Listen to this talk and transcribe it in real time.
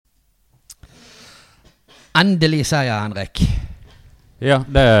Endelig seier, Henrik. Ja,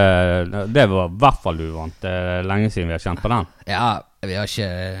 det var I hvert fall uvant. Det lenge siden vi har kjent på den. Ja, vi har ikke...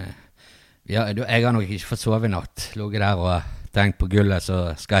 jeg har nok ikke fått sove I natt. Låget der og tenkt på gullet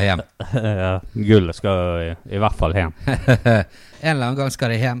som skal hjem. Ja, gullet skal I hvert fall hjem. En eller annen gang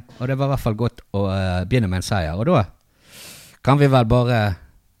skal det hjem, og det var I hvert fall godt å begynne med en seier. Og da kan vi vel bare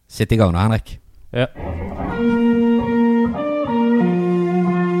sitte I gang nå, Henrik. Ja.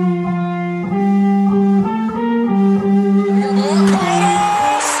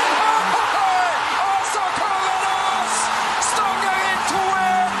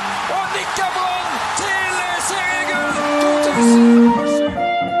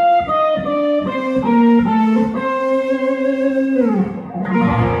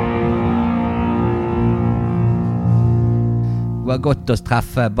 Det var godt å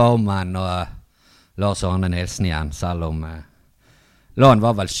treffe Baumann og Lars Arne Nilsen igjen, selv om Lan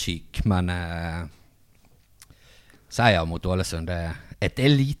var vel syk, men seier mot Ålesund, det et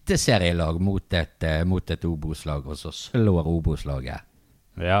eliteserielag mot et Obos-lag, og så slår Obos-laget.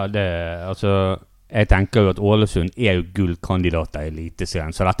 Ja, altså, jeg tenker jo at Ålesund jo gullkandidater I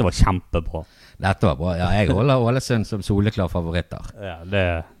eliteserien, så dette var kjempebra. Dette var bra, ja, jeg holder Ålesund som soleklar favoritter. Ja,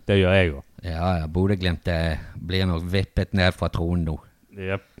 det gjør jeg jo. Ja, Bodø-Glimt blir nok vippet ned fra tronen nå.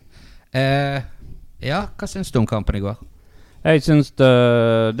 Yep. Ja, hva synes du om kampen I går? Jeg synes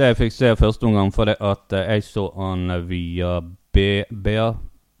det jeg fikk se første omgang, for det at jeg så han via BA,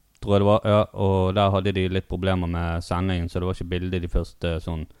 tror jeg det var, ja, og der hadde de litt problemer med sendingen, så det var ikke bildet de første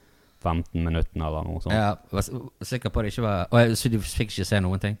sånn 15 minuttene eller noe sånt. Ja, var sikker på det ikke var... Så du fikk ikke se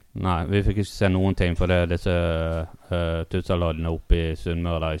noen ting? Nei, vi fikk ikke se noen ting, for det disse tutsaladene oppe I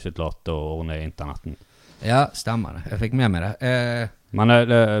Sunnmøre der ikke klart å ordne internetten. Ja, stemmer det. Jeg fikk med meg det. Men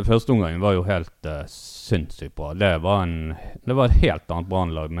første omgangen var jo helt sinnssykt bra. Det var et helt annet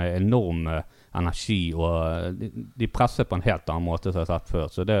brannlag med enorm energi, og de presset på en helt annen måte som jeg har sett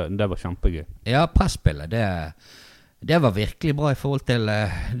før, så det var kjempegøy. Ja, presspillet, det var virkelig bra I forhold til,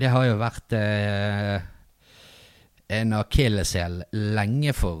 det har jo vært en akilleshæl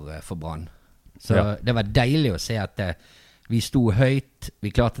lenge for Brann. Så ja. Det var deilig å se at vi sto høyt, vi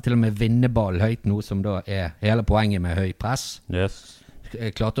klarte til og med vinne ball høyt, noe som da hele poenget med høy press. Yes.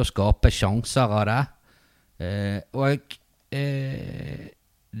 Klarte å skape sjanser av det. Og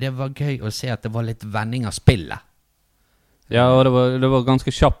det var gøy å se at det var litt vending av spillet. Ja, og det var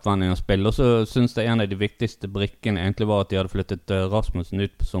ganske kjapp vending av spill, og så synes jeg en av de viktigste brikkene egentlig var at de hadde flyttet Rasmussen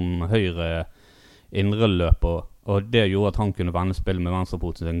ut som høyre indreløper, og det gjorde at han kunne vende spillet med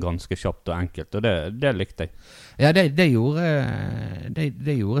venstrefoten sin ganske kjapt og enkelt, og det likte jeg. Ja, det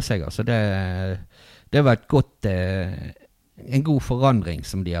gjorde seg, altså. Det var et godt, en god forandring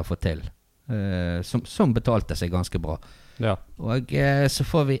som de har fått til, som betalte seg ganske bra. Ja. Og så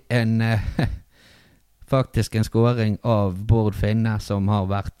får vi faktisk en scoring av Bård Finne, som har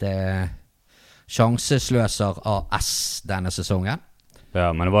vært sjansesløser av S denne sesongen.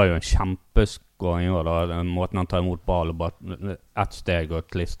 Ja, men det var jo en kjempeskåring da, måten han tar imot ball og bare ett steg og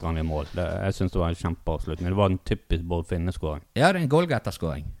klistrer han I mål. Jeg synes det var en kjempeavslutning. Det var en typisk Bård Finne-skåring. Ja, det en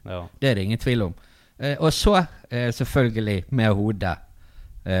goalgetterskåring. Ja. Det det ingen tvil om. Og så selvfølgelig med hodet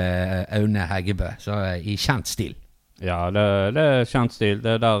Aune Heggebø, så I kjent stil. Ja, det kjent stil.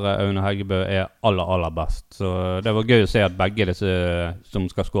 Det der Aune Heggebø aller best. Så det var gøy å se at begge disse som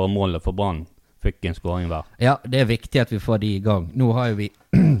skal skåre målet for Brann fikk en skåring hver. Ja, det viktig at vi får de I gang. Nå har jo vi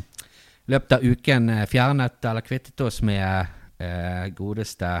løpet av uken fjernet eller kvittet oss med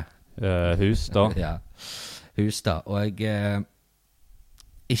godeste Hustad. Ja, Hustad. Og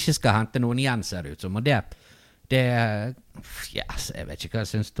ikke skal hente noen igjen, ser det ut som. Og ja, jeg vet ikke hva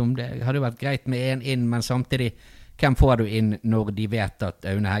jeg synes om det. Det hadde jo vært greit med en inn, men samtidig hvem får du inn når de vet at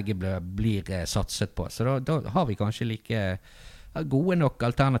Aune Heggebø blir satset på? Så da har vi kanskje like gode nok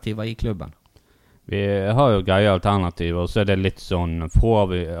alternativer I klubben. Vi har jo greie alternativer, og så det litt sånn,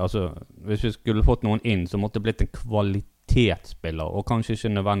 hvis vi skulle fått noen inn, så måtte det blitt en kvalitetsspiller, og kanskje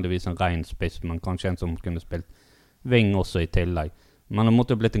ikke nødvendigvis en ren spiss, men kanskje en som kunne spilt ving også I tillegg. Men det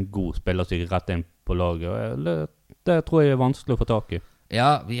måtte blitt en god spiller som gikk rett inn på laget, og det tror jeg vanskelig å få tak I.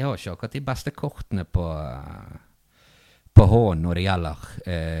 Ja, vi har ikke akkurat de beste kortene på hånden når det gjelder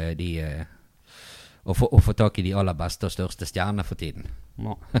å få tak I de aller beste og største stjernene for tiden.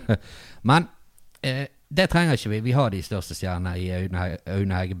 No. Men det trenger ikke vi. Vi har de største stjernene I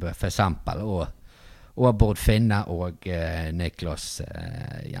Aune Heggebø, for eksempel, og Bård Finne og Niklas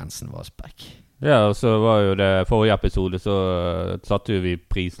Jensen Vassberg. Ja, og så var jo det forrige episode, så satte vi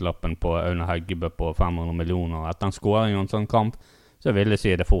prislappen på Aune Heggebø på 500 millioner. Etter en scoring og en sånn kamp, så vil jeg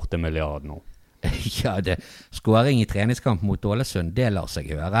si det fort 1 milliard nå. Ja, skåring i treningskamp mot Ålesund, det lar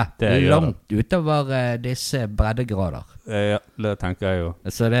seg høre. Det langt utover disse breddegrader. Ja, det tenker jeg jo.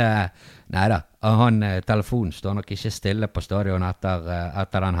 Så neida, telefonen står nok ikke stille på stadion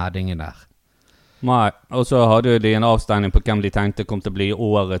etter den headingen der. Nei, og så hadde de en avstegning på hvem de tenkte kom til å bli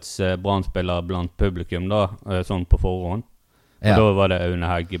årets Brann-spiller blant publikum da, sånn på forhånd. Og da var det Aune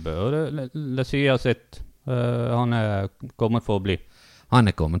Heggebø, og det sier sitt. Han kommet for å bli. Han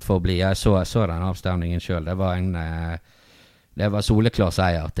kommet for å bli. Jeg så den avstemningen selv. Det var soleklar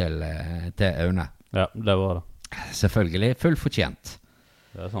seier til Aune. Ja, det var det. Selvfølgelig, fullt fortjent.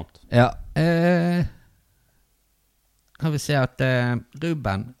 Det sant. Ja, kan vi se at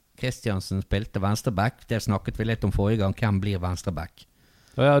Ruben Kristiansen spilte venstreback. Det snakket vi litt om forrige gang. Hvem blir venstreback?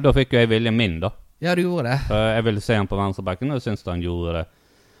 Ja, da fikk jo jeg vilje min da. Ja, du gjorde det. Jeg ville se han på venstrebacken, og jeg synes han gjorde det.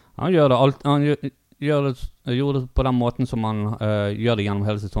 Han gjør det alt. Han gjorde det på den måten som han gjør det gjennom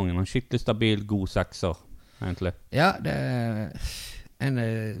hele sesongen. Han skikkelig stabil, god sekser, egentlig. Ja, det en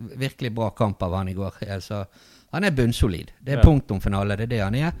virkelig bra kamp av han i går. Altså, han bunnsolid. Det punktumfinale, det det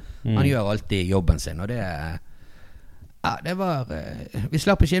han Han gjør alltid jobben sin, og det var vi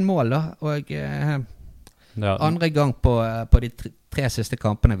slapp ikke inn mål da, og andre gang på de tre siste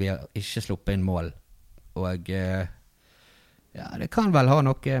kampene vi har ikke sluppet inn mål, og det kan vel ha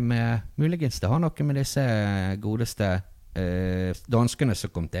noe med, muligens det har noe med disse godeste danskene som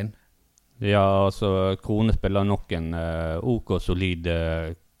kom inn. Ja, altså Krone spiller nok en OK solid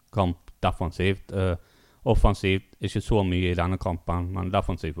kamp defensivt. Offensivt, ikke så mye i denne kampen, men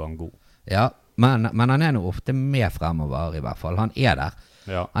defensivt var han god. Ja, men han nå ofte med fremover i hvert fall. Han der.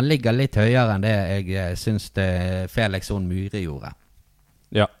 Ja. Han ligger litt høyere enn det jeg synes Felix Aand Myhre gjorde.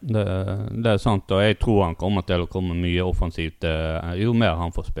 Ja, det sant, og jeg tror han kommer til å komme mye offensivt jo mer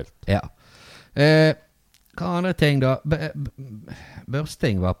han får spilt. Ja. Hva andre ting da?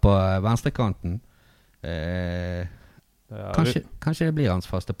 Børsting var på venstrekanten. Kanskje det blir hans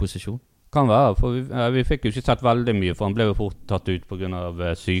faste posisjon? Kan være, for vi fikk jo ikke sett veldig mye, for han ble jo fort tatt ut på grunn av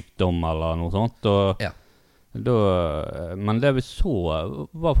sykdom eller noe sånt. Og men det vi så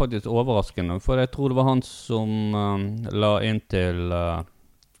var faktisk overraskende, for jeg tror det var han som la inn til,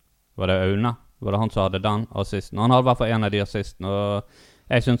 var det Aune? Var det han som hadde den assisten? Han hadde i hvert fall en av de assistene,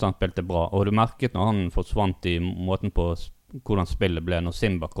 og jeg synes han spilte bra. Og du merket når han forsvant i måten på hvordan spillet ble, når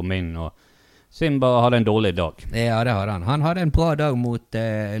Simba kom inn, og Simba hadde en dårlig dag. Ja, det hadde han. Han hadde en bra dag mot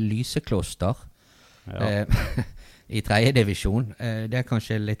Lysekloster i 3. divisjon. Det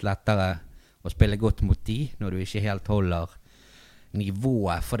kanskje litt lettere å spille godt mot de, når du ikke helt holder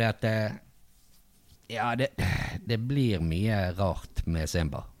nivået. For det blir mye rart med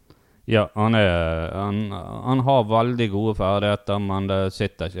Simba. Ja, han har veldig gode ferdigheter, men det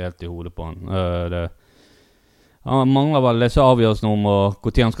sitter ikke helt i hodet på han. Han mangler vel disse avgjørelsene om hvor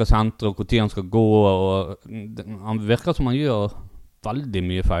tid han skal sentre og hvor tid han skal gå, og han virker som han gjør veldig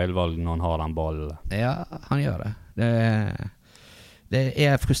mye feilvalg når han har den ballen. Ja, han gjør det. Det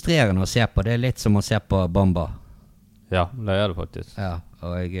frustrerende å se på. Det litt som å se på Bamba. Ja, det det faktisk. Ja,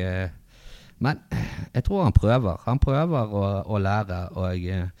 men jeg tror han prøver. Han prøver å lære,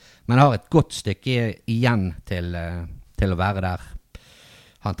 men har et godt stykke igjen til å være der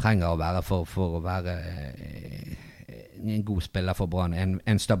han trenger å være for å være en god spiller for Brann,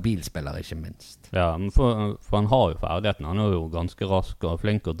 en stabil spiller ikke minst. Ja, for han har jo ferdigheten. Han jo ganske rask og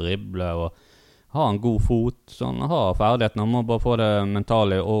flink å drible, og har en god fot, så han har ferdigheten. Han må bare få det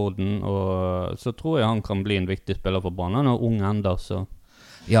mentale i orden, og så tror jeg han kan bli en viktig spiller for Brann. Han ung enda, så...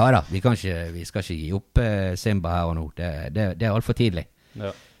 Ja da, vi skal ikke gi opp Simba her og nå. Det alt for tidlig.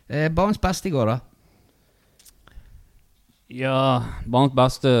 Ja. Barns beste i går da? Ja, barns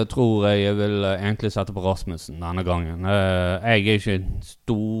beste tror jeg vil egentlig sette på Rasmussen denne gangen. Jeg ikke en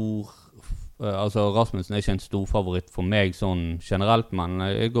stor... Altså, Rasmussen ikke en stor favoritt for meg sånn generelt, men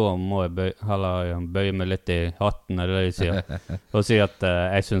i går må jeg heller bøye meg litt i hatten, det jeg sier. Og si at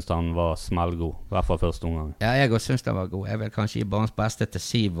jeg synes han var smellgod, i hvert fall første omgang. Ja, jeg også synes han var god. Jeg vil kanskje gi barns beste til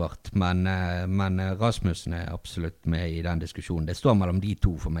Sivert, men Rasmussen absolutt med i den diskusjonen. Det står mellom de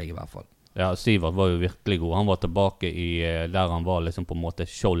to for meg i hvert fall. Ja, Sivert var jo virkelig god. Han var tilbake der han var liksom på en måte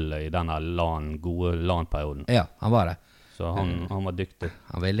skjoldet i denne gode LAN-perioden. Ja, han var det. Så han var dyktig.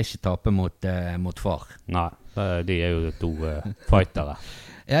 Han ville ikke tape mot far. Nei, de jo to fightere.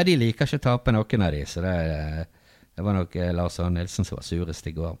 Ja, de liker ikke å tape noen av de, så det var nok Lars Arne Nilsen som var surest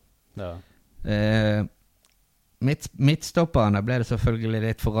i går. Ja. Midtstopperne ble det selvfølgelig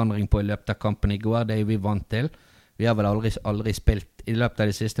litt forandring på i løpet av kampen i går, det vi vant til. Vi har vel aldri spilt, i løpet av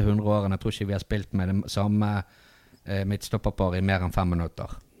de siste 100 årene, jeg tror ikke vi har spilt med det samme midtstopperpar i mer enn 5 minutter.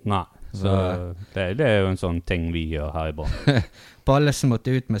 Nei, Så det jo en sånn ting vi gjør her i Brann. Pallesen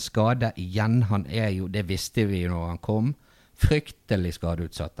måtte ut med skade igjen. Han jo, det visste vi når han kom. Fryktelig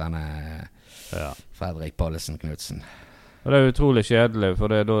skadeutsatt, denne Fredrik Pallesen Knudsen. Og det utrolig kjedelig, for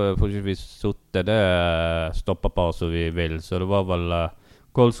da får ikke vi sutte det stopperpar som vi vil. Så det var vel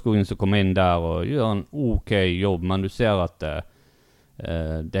Kolskogen som kom inn der og gjør en ok jobb, men du ser at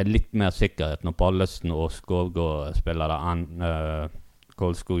det litt mer sikkerhet når Pallesen og Skovgård spiller der enn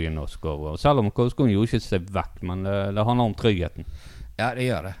Kolskogen og Skovgård. Selv om Kolskogen gjorde ikke seg vekk, men det handler om tryggheten. Ja, det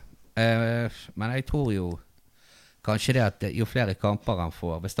gjør det. Men jeg tror jo kanskje det at jo flere kamper han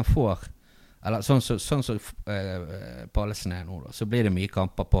får, hvis han får eller sånn som Pallesen nå da, så blir det mye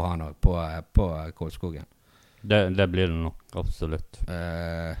kamper på han også, på Kolskogen. Det blir det nok, absolutt.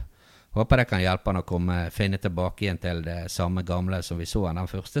 Håper det kan hjelpe han å finne tilbake igjen til det samme gamle som vi så han den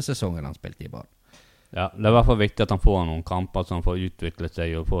første sesongen han spilte i Brann. Ja, det i hvert fall viktig at han får noen kamper så han får utviklet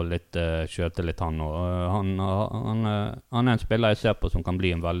seg og får litt skjøteligt han. Han en spiller jeg ser på som kan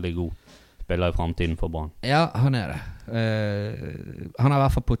bli en veldig god spiller i fremtiden for Brann. Ja, han det. Han har i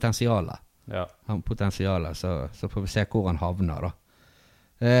hvert fall potensialet. Ja. Han potensialet, så får vi se hvor han havner da.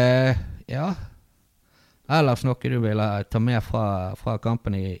 Ja. Ellers noe du vil ta med fra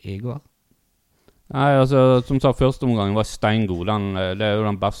kampen i går? Nei, altså, som sagt, første omgangen var steingod. Det jo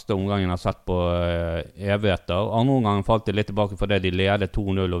den beste omgangen jeg har sett på evigheter. Andre omgangen falt det litt tilbake fordi de ledet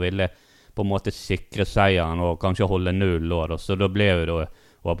 2-0 og ville på en måte sikre seieren og kanskje holde 0 da. Så da ble det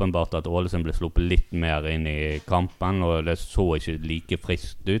åpenbart at Ålesund ble sluppet litt mer inn i kampen, og det så ikke like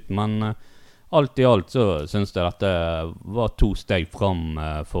friskt ut, men alt i alt så synes jeg at det var 2 steg fram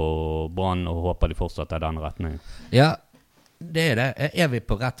for Brann, og håper de fortsetter i den retningen. Ja, det det. Vi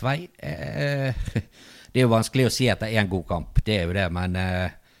på rett vei? Det jo vanskelig å si at det en god kamp, det jo det, men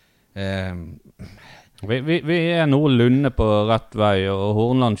vi noenlunde på rett vei, og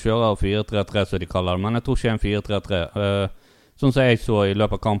Hornland kjører 4-3-3 som de kaller det, men jeg tror ikke en 4-3-3. Sånn som jeg så i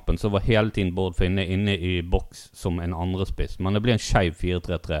løpet av kampen, så var hele tiden Bård Finne inne i boks som en andre spiss. Men det blir en skeiv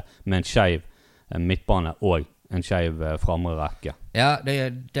 4-3-3 med en skeiv midtbane og en skeiv framre rekke. Ja,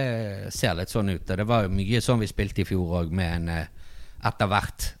 det ser litt sånn ut. Det var jo mye sånn vi spilte i fjor også, med etter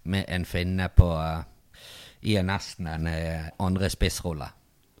hvert med en Finne i nesten en andre spissrolle.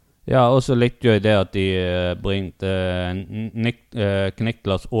 Ja, og så likte jeg det at de bringte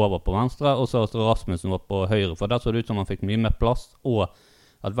Kniklas over på venstre, og så Rasmussen var på høyre, for der så det ut som han fikk mye mer plass, og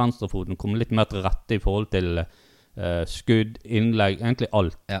at venstrefoten kom litt mer til rette i forhold til skudd, innlegg, egentlig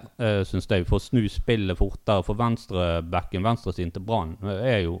alt, synes jeg. For å snu spillet fortere, for venstrebacken, venstresiden til Brann,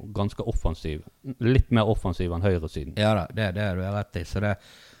 jo ganske offensiv. Litt mer offensiv enn høyresiden. Ja da, det du rett i. Så det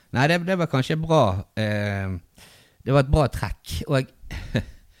var kanskje bra. Det var et bra trekk, og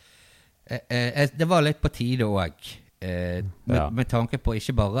det var litt på tide også, med tanke på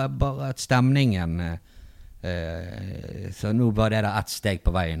ikke bare at stemningen, så nå var det et steg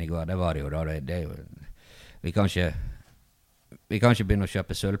på veien i går, det var det jo da, det jo, vi kan ikke begynne å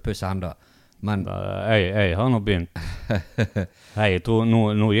kjøpe sølvpuss enda, men jeg har nå begynt. Jeg tror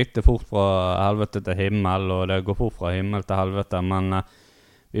nå gikk det fort fra helvete til himmel, og det går fort fra himmel til helvete, men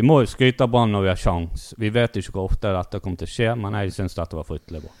vi må jo skryte av Brann når vi har sjans. Vi vet ikke hvor ofte dette kommer til å skje, men jeg synes dette var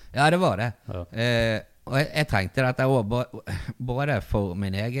fryktelig bra. Ja, det var det. Ja. Og jeg trengte dette også, både for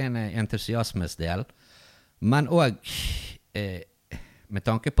min egen entusiasmes del, men også med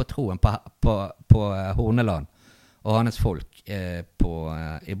tanke på troen på Horneland og hans folk i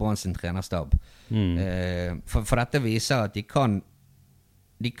Brann sin trenerstab. For dette viser at de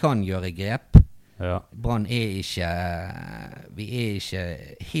kan gjøre grep. Ja. Brann vi ikke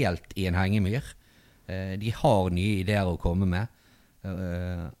helt i en hengemyr. De har nye ideer å komme med.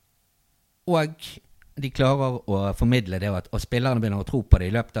 Og de klarer å formidle det, og spillerne begynner å tro på det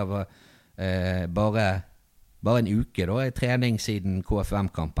i løpet av bare en uke da, i trening siden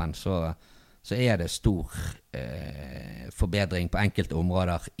KFM-kampen, så det stor forbedring på enkelte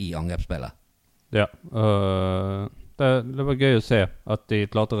områder i angrepsspillet. Ja, det var gøy å se at de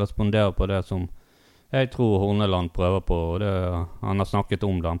klarte å respondere på det som jeg tror Horneland prøver på, og han har snakket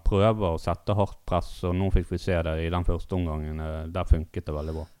om det. Han prøver å sette hardt press, og nå fikk vi se det i den første omgangen. Der funket det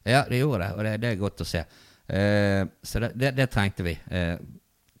veldig bra. Ja, det gjorde det, og det godt å se. Så det trengte vi.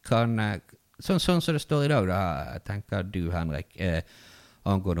 Sånn som det står i dag, da, tenker du, Henrik,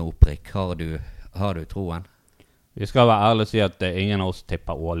 angående opprykk, har du troen? Vi skal være ærlige og si at ingen av oss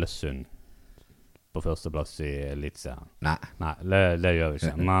tipper Ålesund på første plass i Elitserien. Nei, det gjør vi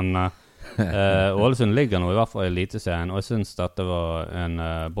ikke. Men Ålesund ligger nå i hvert fall i Eliteserien, og jeg synes dette var en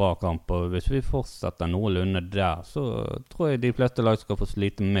bra kamp, og hvis vi fortsetter noenlunde der, så tror jeg de fleste lag skal få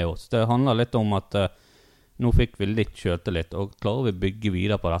slite med oss. Det handler litt om at nå fikk vi litt selvtillit, og klarer vi bygge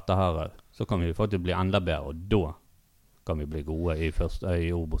videre på dette her, så kan vi faktisk bli enda bedre, og da kan vi bli gode i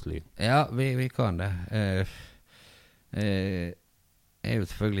Obos-ligaen. Ja, vi kan det. Er jo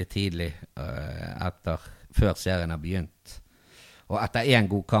selvfølgelig tidlig før serien har begynt. Og etter en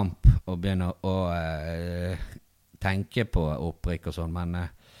god kamp å begynne å tenke på opprykk og sånn, men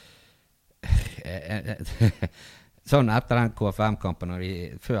sånn etter den KFM-kampen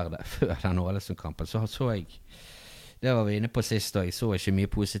før den Ålesund-kampen så jeg, det var vi inne på sist, og jeg så ikke mye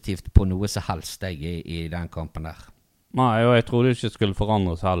positivt på noe som helst i den kampen der. Nei, og jeg trodde det ikke skulle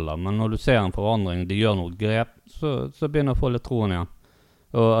forandres heller, men når du ser en forandring, de gjør noe grep, så begynner jeg å få litt troen igjen.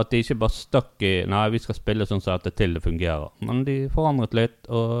 Og at de ikke bare stakk nei, vi skal spille sånn så at det fungerer. Men de forandret litt,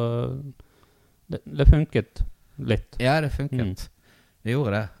 og det funket litt. Ja, det funket. Det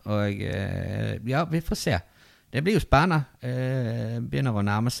gjorde det, og ja, vi får se. Det blir jo spennende. Begynner å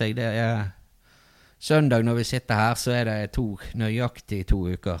nærme seg. Det søndag når vi sitter her, så det nøyaktig 2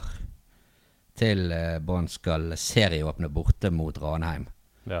 uker til Brann skal serieåpne borte mot Ranheim.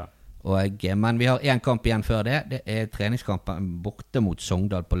 Ja. Men vi har en kamp igjen før det. Det treningskampen borte mot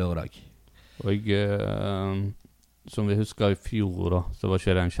Sogndal på lørdag. Og som vi husker i fjor da, så var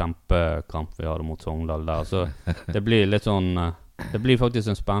ikke det en kjempekamp vi hadde mot Sogndal der. Så det blir litt sånn, det blir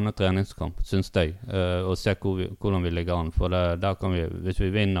faktisk en spennende treningskamp, synes jeg. Og se hvordan vi ligger an. For der kan vi, hvis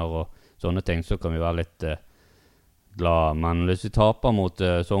vi vinner og sånne ting, så kan vi være litt glad. Men hvis vi taper mot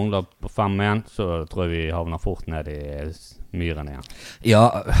Sogndal på 5-1, så tror jeg vi havner fort ned i myren igjen. Ja,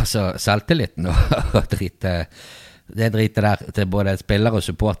 altså selvtilliten og det dritet der til både spillere og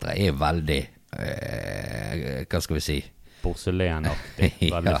supportere veldig, hva skal vi si? Porselenaktig.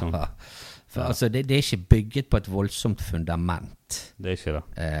 Ja, sånn. For altså, det ikke bygget på et voldsomt fundament. Det ikke det.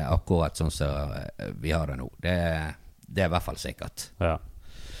 Akkurat sånn som vi har det nå. Det i hvert fall sikkert. Ja.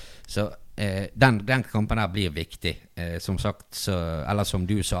 Så den kampen her blir viktig. Som sagt, eller som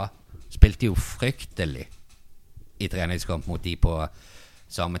du sa, spilte jo fryktelig i treningskamp mot de på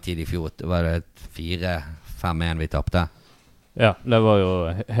samme tid i fjor. Var det 4-5-1 vi tappte? Ja, det var jo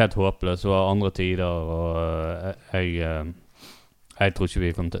helt håpløst. Det var andre tider, og jeg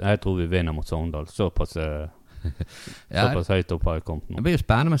tror vi vinner mot Sogndal. Såpass høyt opp har jeg kommet nå. Det blir jo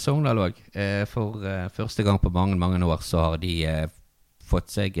spennende med Sogndal også. For første gang på mange, mange år så har de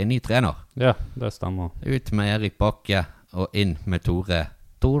fått seg en ny trener. Ja, det stemmer. Ut med Erik Bakke og inn med Tore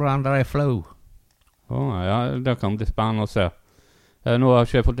André Flow. Ja, det kan bli spennende å se. Nå har jeg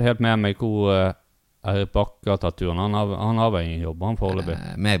ikke fått helt med meg hvor Erik Bakke har tatt turen. Han har vel ingen jobb, han foreløpig.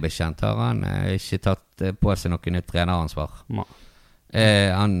 Meg bekjent har han ikke tatt på seg noe nytt treneransvar.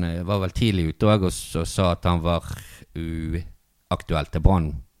 Han var vel tidlig ute og sa at han var uaktuell til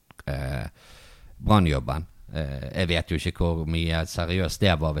Brannjobben. Jeg vet jo ikke hvor mye seriøst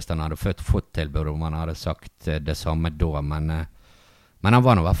det var hvis han hadde fått tilbud om han hadde sagt det samme da, men han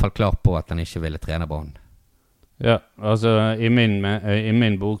var nå i hvert fall klar på at han ikke ville trene Brann. Ja, altså i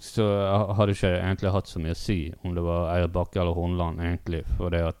min bok så har det ikke egentlig hatt så mye å si om det var Erik Bakke eller Hornland egentlig,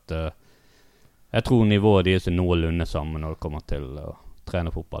 for det at jeg tror nivået de så noenlunde sammen når det kommer til å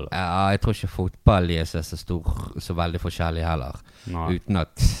trene fotball. Ja, jeg tror ikke fotball er så veldig forskjellig heller. Nei. Uten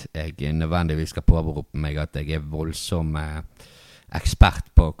at jeg nødvendigvis skal påberope meg at jeg er voldsom ekspert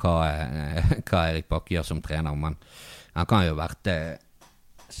på hva Erik Bakke gjør som trener, men han kan jo vært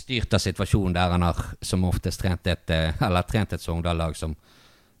styrt av situasjonen der han har som oftest trent et Sogndal-lag som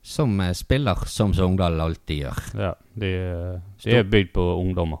spiller som Sogndal alltid gjør. Ja, de er bygd på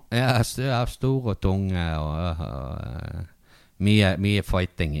ungdommer. Ja, store og tunge og mye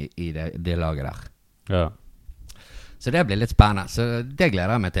fighting i det laget der. Ja. Så det blir litt spennende, så det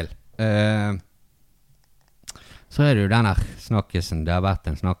gleder jeg meg til. Så det jo denne snakkesen, det har vært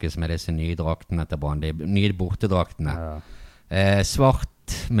en snakkes med disse nye draktene til Brann, de nye bortedraktene. Ja. Svart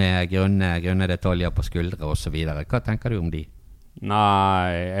med grønne detaljer på skuldre og så videre. Hva tenker du om de?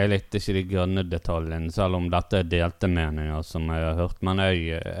 Nei, jeg likte ikke de grønne detaljene, selv om dette delte meninger som jeg har hørt, men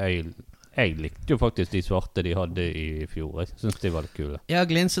jeg likte jo faktisk de svarte de hadde i fjor. Jeg synes de var litt kule. Ja,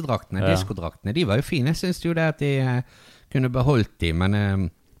 glinsedraktene, diskodraktene, de var jo fine. Jeg synes jo det at de kunne beholdt de, men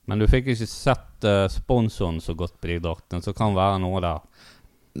du fikk ikke sett sponsoren så godt på de draktene, så kan være noe der.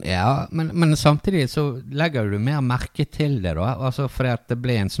 Ja, men samtidig så legger du mer merke til det da, altså fordi at det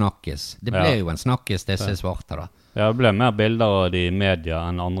ble en snakkes. Det ble jo en snakkes, disse svarte da. Ja, det ble mer bilder av de i media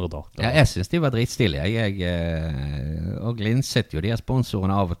enn andre drakter. Ja, jeg synes de var dritstilige. Og glinset jo de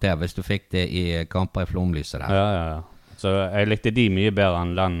sponsorene av og til hvis du fikk det i kamper i flomlyset der. Ja. Så jeg likte de mye bedre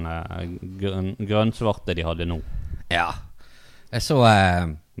enn den grønnsvarte de hadde nå. Ja. Jeg så...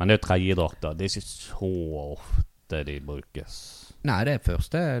 Men det tredje drakter, det ikke så ofte de brukes. Nei, det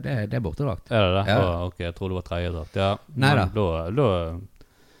første, det bortedrakt. Er det det? Ja. Ok, jeg tror det var tredjedrakt. Ja, Neida.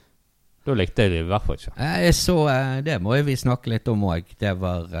 Da likte jeg det i hvert fall ikke. Jeg så, det må vi snakke litt om også. Det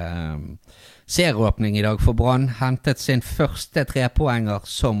var serieåpning i dag for Brann. Hentet sin første 3-poenger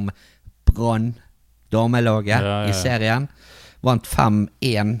som Brann damelaget i serien. Vant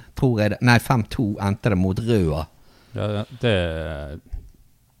 5-1, tror jeg. Nei, 5-2 endte det mot Røa. Ja,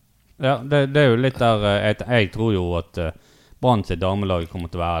 det er jo litt der jeg tror jo at Brann sitt damelag kommer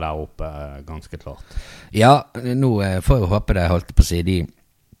til å være der oppe ganske klart. Ja, nå får jeg håpe det holdt på å si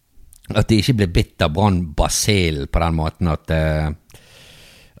at de ikke blir bitt av Brann-basillen på den måten at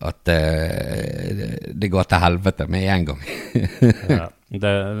det går til helvete med en gang. Ja,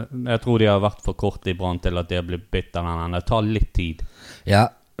 jeg tror de har vært for kort i Brann til at de har blitt bitt av den. Det tar litt tid. Ja,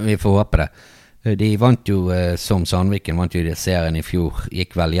 vi får håpe det. De vant jo, som Sandviken, vant jo i serien i fjor.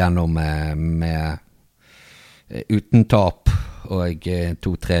 Gikk vel gjennom med uten tap og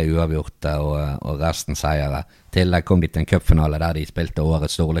 2-3 uavgjorte og resten seiere. Til der kom de til en cupfinale der de spilte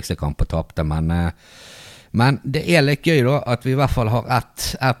årets dårligste kamp og tapte. Men det er litt gøy da at vi i hvert fall har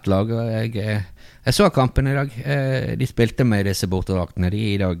ett lag. Og jeg så kampen i dag. De spilte med disse bortedraktene. De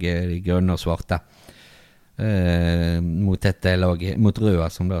i dag de grønne og svarte. Mot et lag mot Røa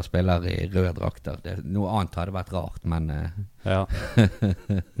som da spiller i røde drakter. Noe annet hadde vært rart, men ja.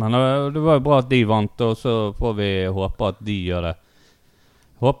 Men det var jo bra at de vant, og så får vi håpe at de gjør det.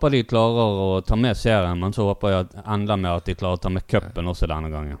 Håper de klarer å ta med serien, men så håper jeg enda mer at de klarer å ta med cupen også denne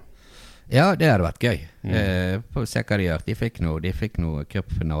gangen. Ja, det hadde vært gøy. Får se hva de gjør. De fikk noe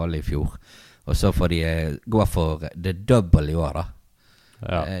cupfinale i fjor, og så får de gå for the double i år da.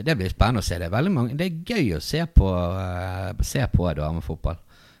 Ja. Det blir spennende å se. Det er gøy å se på damefotball.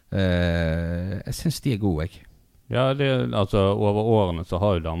 Jeg synes de er gode, jeg. Ja, altså over årene så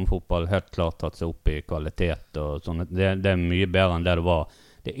har jo damefotball helt klart tatt seg opp i kvalitet og sånn. Det er mye bedre enn det var.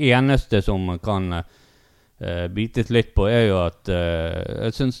 Det eneste som man kan bites litt på er jo at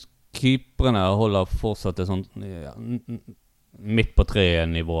jeg synes keeperne holder fortsatt et sånt midt på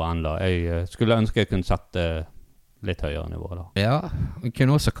tre-nivå enda. Jeg skulle ønske jeg kunne sette litt høyere nivå da. Ja, vi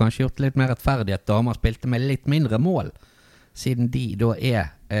kunne også kanskje gjort litt mer rettferdig at damer spilte med litt mindre mål, siden de da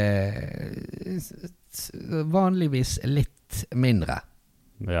vanligvis litt mindre.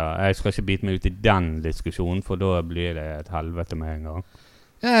 Ja, jeg skal ikke bite meg ut i den diskusjonen, for da blir det et helvete med en gang.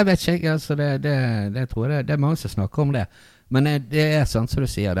 Jeg vet ikke, altså det tror jeg, det er mange som snakker om det. Men det er sånn som du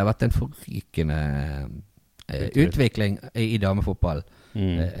sier, det har vært en forrykende utvikling i damefotball.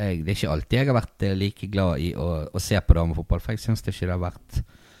 Det er ikke alltid jeg har vært like glad i å se på damefotball, for jeg synes det ikke har vært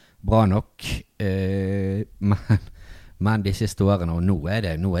bra nok. Men de siste årene, og nå er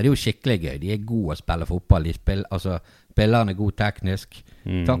det jo skikkelig gøy. De er gode å spille fotball. Spillerne er god teknisk.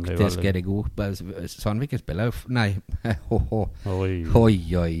 Taktisk er de gode. Sandviken spiller jo... Nei. Oi.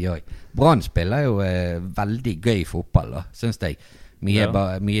 Brann spiller jo veldig gøy fotball, da, synes jeg.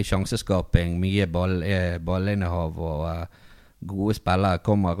 Mye sjanseskaping, mye ballinnehav og gode spillere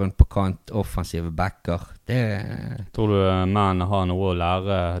kommer rundt på kant, offensive backer. Tror du menn har noe å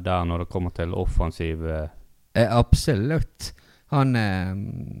lære der når det kommer til offensive? Absolutt. Han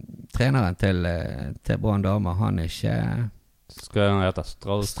treneren til Brann damer, han er ikke... Skal han hete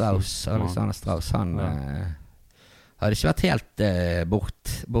Strauss? Alexander Strauss. Han hadde ikke vært helt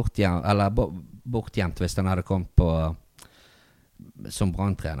bortgjemt hvis han hadde kommet på som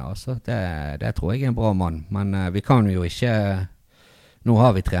Brann-trener. Altså. Det tror jeg er en bra mann. Men vi kan jo ikke... Nå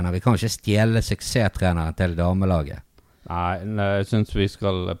har vi trener. Vi kan ikke stjele suksesstreneren til damelaget. Nei, jeg synes vi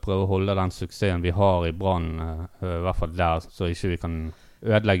skal prøve å holde den suksessen vi har i Brann, i hvert fall der, så ikke vi kan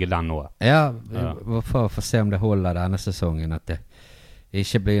ødelegge den nå. Ja, vi får se om det holder denne sesongen, at det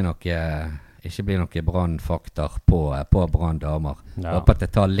ikke blir noe Brann-faktor på Brann-damer. Ja. Håper at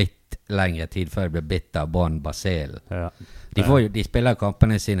det tar litt lengre tid før det blir bitt av Brann-basillen. Ja. De spiller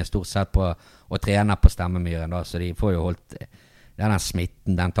kampene sine stort sett på å trene på stemmemyren, da, så de får jo holdt denne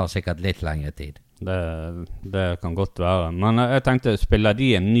smitten, den tar sikkert litt lengre tid. Det kan godt være. Men jeg tenkte, spiller de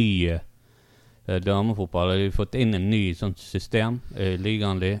en ny damefotball? Har de fått inn en ny sånt system i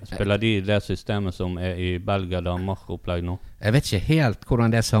ligaen de? Spiller de det systemet som er i Belgia-Danmark-opplegg nå? Jeg vet ikke helt hvordan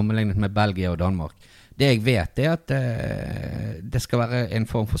det er sammenlignet med Belgia og Danmark. Det jeg vet er at det skal være en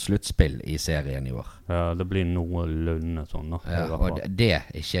form for sluttspill i serien i år. Ja, det blir noe lunde sånn. Ja, og det er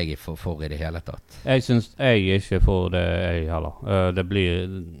ikke jeg for i det hele tatt. Jeg synes jeg ikke får det jeg heller. Det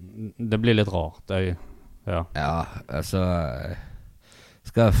blir litt rart. Ja, altså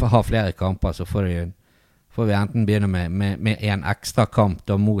skal jeg ha flere kamper, så får vi enten begynne med en ekstra kamp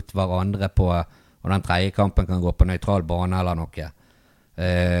da, mot hverandre på, og den tredje kampen kan gå på nøytral bane eller noe.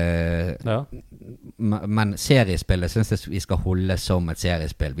 Men seriespillet synes jeg vi skal holde som et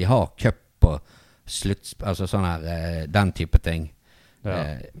seriespill. Vi har cup og altså sånn her, den type ting.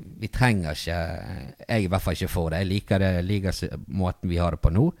 Vi trenger ikke, jeg i hvert fall ikke for det. Jeg liker måten vi har det på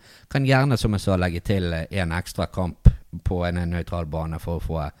nå. Kan gjerne, som jeg sa, legge til en ekstra kamp på en nøytral bane for å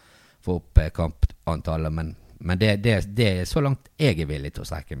få opp kampantallet, men det er så langt jeg er villig til å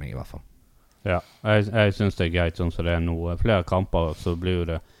strekke meg i hvert fall. Ja, jeg synes det er greit sånn som det er nå. Flere kamper så blir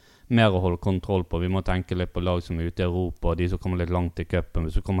det mer å holde kontroll på. Vi må tenke litt på lag som er ute i Europa, og de som kommer litt langt i cupen.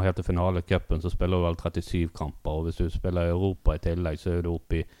 Hvis du kommer helt til finale-cupen, så spiller du vel 37 kamper, og hvis du spiller i Europa i tillegg, så er du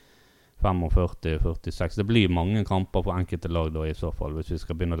oppe i 45-46. Det blir mange kamper på enkelte lag da i så fall, hvis vi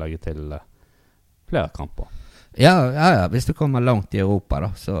skal begynne å legge til flere kamper. Ja, hvis du kommer langt i Europa da,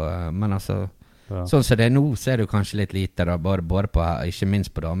 men altså, sånn som det er nå, så er det jo kanskje litt lite da, både på, ikke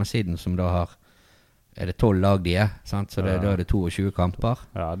minst på damesiden, som da har er det 12 lag de sant? Så da er det 22 kamper.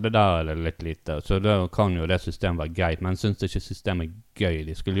 Ja, det der er det litt lite. Så da kan jo det systemet være greit, men jeg synes ikke systemet er gøy.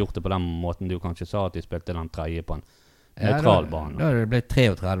 De skulle gjort det på den måten du kanskje sa at de spilte den tredje på en neutral bane. Da hadde det blitt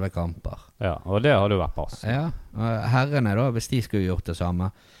 33 kamper. Ja, og det hadde jo vært pass. Ja, og herrene da, hvis de skulle gjort det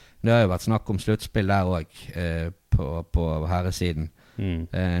samme. Det har jo vært snakk om sluttspill der også, på herresiden.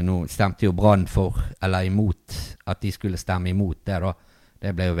 Nå stemte jo Brann for, eller imot, at de skulle stemme imot det da.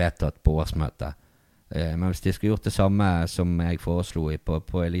 Det ble jo vedtatt på årsmøtet. Men hvis de skulle gjort det samme som jeg foreslo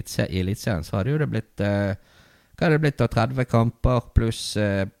på Elitserien, så hadde jo det blitt hva hadde det blitt da? 30 kamper pluss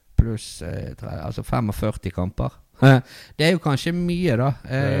altså 45 kamper. Det er jo kanskje mye da.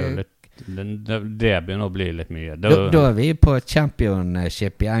 Det begynner å bli litt mye. Da er vi på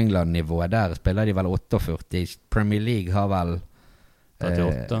championship i England-nivå. Der spiller de vel 48. Premier League har vel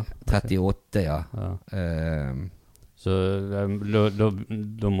 38, ja. Så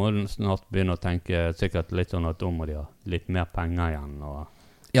da må du snart begynne å tenke sikkert litt sånn at da må de ha litt mer penger igjen.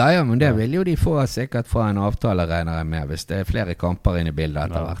 Ja, men det vil jo de få sikkert fra en avtale, regner jeg med. Hvis det er flere kamper inn i bildet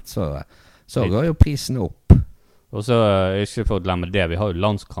etter hvert, så går jo prisen opp. Og så ikke for å glemme det, vi har jo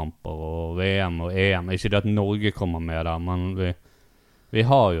landskamper og VM og EM. Ikke det at Norge kommer med der, men vi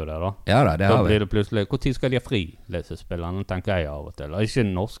har jo det da. Ja da, det har vi. Da blir det plutselig, hvor tid skal de ha fri, disse spillerne, tenker jeg av og til. Ikke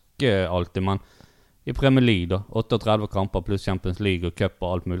norske alltid, men i Premier League da, 38 kamper pluss Champions League og Cup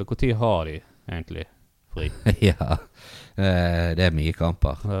og alt mulig. Hvor tid har de egentlig fri? Ja, det er mye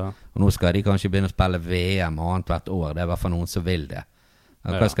kamper. Ja. Og nå skal de kanskje begynne å spille VM annet hvert år. Det er i hvert fall noen som vil det.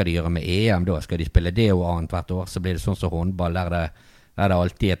 Hva skal de gjøre med EM da? Skal de spille det og annet hvert år? Så blir det sånn som håndball, der det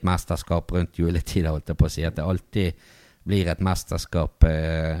alltid et mesterskap rundt juletid, holdt jeg på å si. At det alltid blir et mesterskap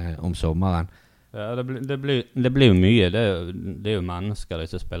om sommeren. Ja, det blir jo mye. Det er jo mennesker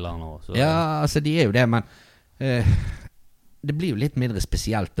disse spillere nå. Så. Ja, altså de er jo det, men det blir jo litt mindre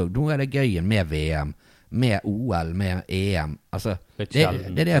spesielt også. Nå er det gøy med VM, med OL, med EM. Altså, det er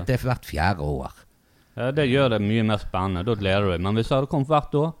det at det er hvert 4. år. Ja, det gjør det mye mer spennende. Da gleder du deg. Men hvis det hadde kommet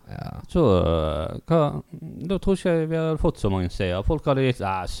hvert år, så da tror ikke vi hadde fått så mange seere. Folk hadde gitt,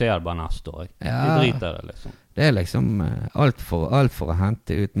 ser det bare neste år. De driter det liksom. Det er liksom alt for å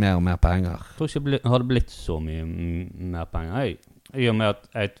hente ut mer og mer penger. Jeg tror ikke det hadde blitt så mye mer penger. I og med at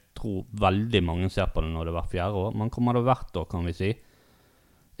jeg tror veldig mange ser på det når det er hvert 4. år. Man kommer det hvert år, kan vi si.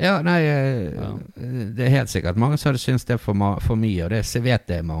 Ja, nei, det er helt sikkert. Mange som hadde syntes det er for mye, og det vet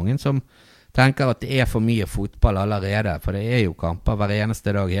det er mange som tenker at det er for mye fotball allerede, for det er jo kamper hver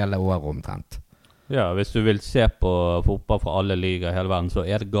eneste dag hele året omtrent. Ja, hvis du vil se på fotball fra alle ligaer i hele verden, så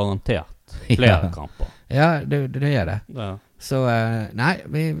er det garantert flere kamper. Ja, det er det. Ja. Så, nei,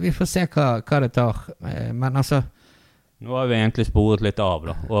 vi får se hva det tar. Men altså... Nå har vi egentlig sporet litt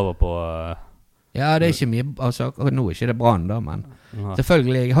av da, over på... Ja, det er ikke mye, altså nå er ikke det Brann da, men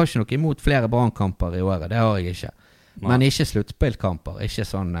selvfølgelig, jeg har ikke noe imot flere Brannkamper i året, det har jeg ikke. Men ikke sluttspillkamper, ikke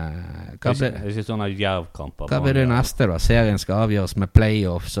sånn... ikke sånne jervkamper. Hva blir det neste da? Serien skal avgjøres med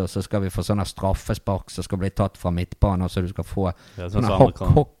playoffs, og så skal vi få sånne straffespark som skal bli tatt fra midtbanen, og så du skal få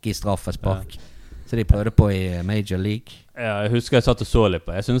sånne hockeystraffespark. Så de prøvde på i Major League. Ja, jeg husker jeg satt og så litt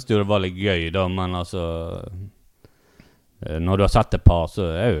på. Jeg synes jo det var litt gøy da, men altså... Når du har sett et par, så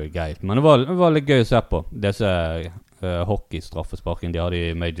er det jo greit. Men det var litt gøy å se på disse hockeystraffesparken de hadde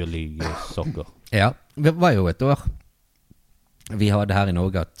i Major League Soccer. Ja, det var jo et år vi hadde her i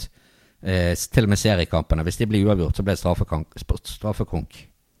Norge at til og med seriekampene, hvis de blir uavgjort, så ble det straffekonk.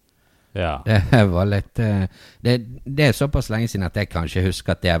 Ja. Det var litt... Det er såpass lenge siden at jeg kanskje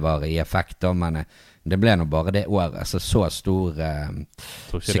husker at det var i effekt, da, men det ble nå bare det året. Altså, så stor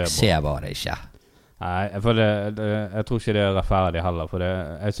suksess var det ikke. Nei, for jeg tror ikke det er rettferdig heller, for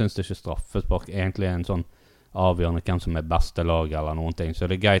jeg synes det ikke straffespark egentlig er en sånn avgjørende hvem som beste lag eller noen ting. Så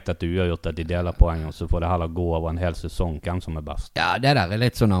det greit at det uavgjort at de deler poeng, og så får det heller gå over en hel sesong hvem som best. Ja, det der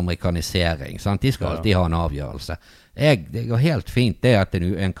litt sånn amerikanisering, sant? De skal alltid ha en avgjørelse. Det går helt fint det at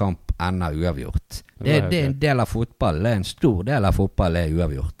en kamp ender uavgjort. Det er en del av fotball, det er en stor del av fotball er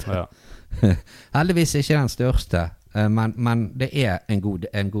uavgjort. Ja. Heldigvis ikke den største, men det er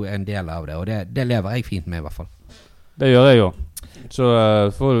en del av det, og det lever jeg fint med i hvert fall. Det gjør jeg jo. Så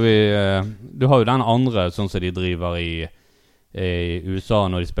får vi du har jo den andre sånn som de driver i USA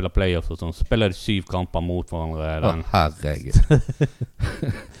når de spiller playoffs og sånn, så spiller de 7 kamper mot hverandre. Herregud.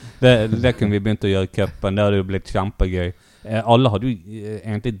 det kunne vi begynt å gjøre i cupen. Det hadde jo blitt kjempegøy. Alle hadde jo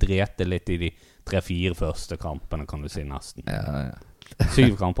egentlig drete litt i de 3-4 første kampene, kan du si nesten. Ja.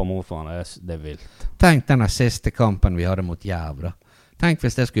 7 kamper mot hverandre, det er vilt. Tenk denne siste kampen vi hadde mot Jerv da. Tenk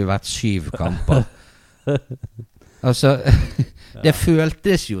hvis det skulle vært 7 kamper. Altså, det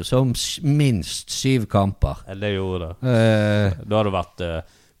føltes jo som minst 7 kamper. Det gjorde det. Da hadde det vært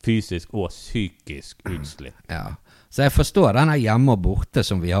fysisk og psykisk utslitt. Ja. Så jeg forstår denne hjemme og borte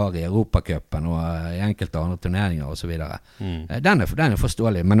som vi har i Europacupen og i enkelte andre turneringer og så videre. Den er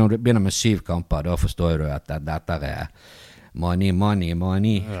forståelig, men når du begynner med 7 kamper, da forstår du at dette er money.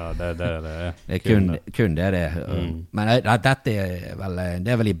 Ja, det er kun det. Men dette det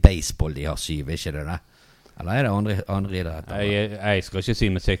er vel i baseball de har 7, ikke det? Eller er det andre idretter? Jeg skal ikke si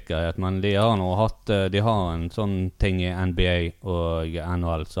med sikkerhet, men de har nå hatt de har en sånn ting i NBA og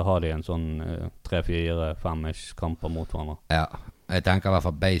NHL, så har de en sånn 3-4-5 kamper mot hverandre. Ja, jeg tenker i hvert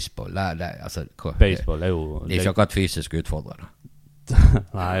fall baseball. Baseball er jo... Det er ikke akkurat fysisk utfordrende.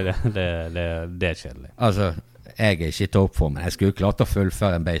 Nei, det er kjedelig. Altså, jeg er ikke i toppform, men jeg skulle klart å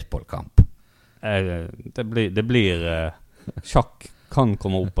fullføre en baseballkamp. Det blir sjakk kan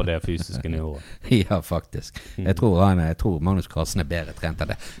komme opp på det fysiske nivået. Ja, faktisk. Jeg tror Magnus Carlsen er bedre trent av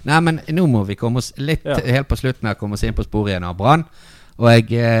det. Nei, men nå må vi komme oss litt helt på slutten her, komme oss inn på sporet igjen av Brann.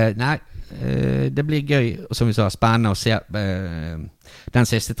 Og det blir gøy, som vi sa, spennende å se den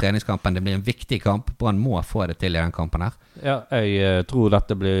siste treningskampen. Det blir en viktig kamp. Brann må få det til i den kampen her. Ja, jeg tror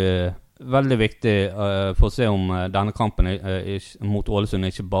dette blir veldig viktig for å se om denne kampen mot Ålesund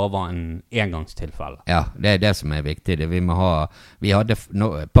ikke bare var en engangstilfelle. Ja, det er det som er viktig. Vi hadde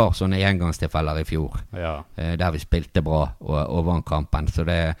et par sånne engangstilfeller i fjor, der vi spilte bra og vant kampen. Så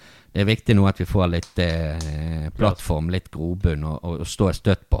det er viktig nå at vi får litt plattform, litt grobunn og stå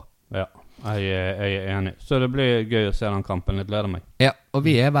støtt på. Ja, jeg er enig. Så det blir gøy å se den kampen. Jeg gleder meg. Ja, og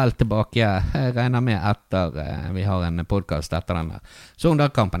vi er vel tilbake, jeg regner med etter vi har en podcast etter denne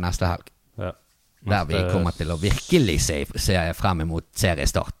Sogndal-kampen neste helg. Ja. Der vi kommer til å virkelig se frem mot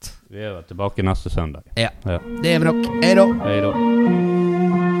seriestart. Vi er tilbake neste søndag. Ja, det er vi nok. Hei da.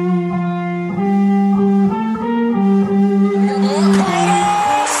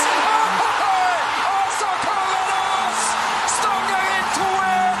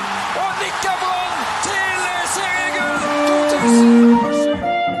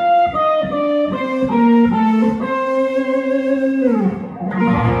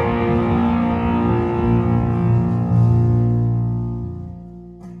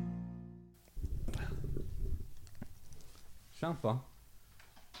 Kjempe.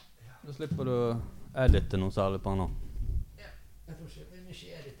 Da slipper du edite noe særlig på nå. Ja, jeg tror ikke det er mye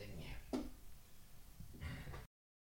editing.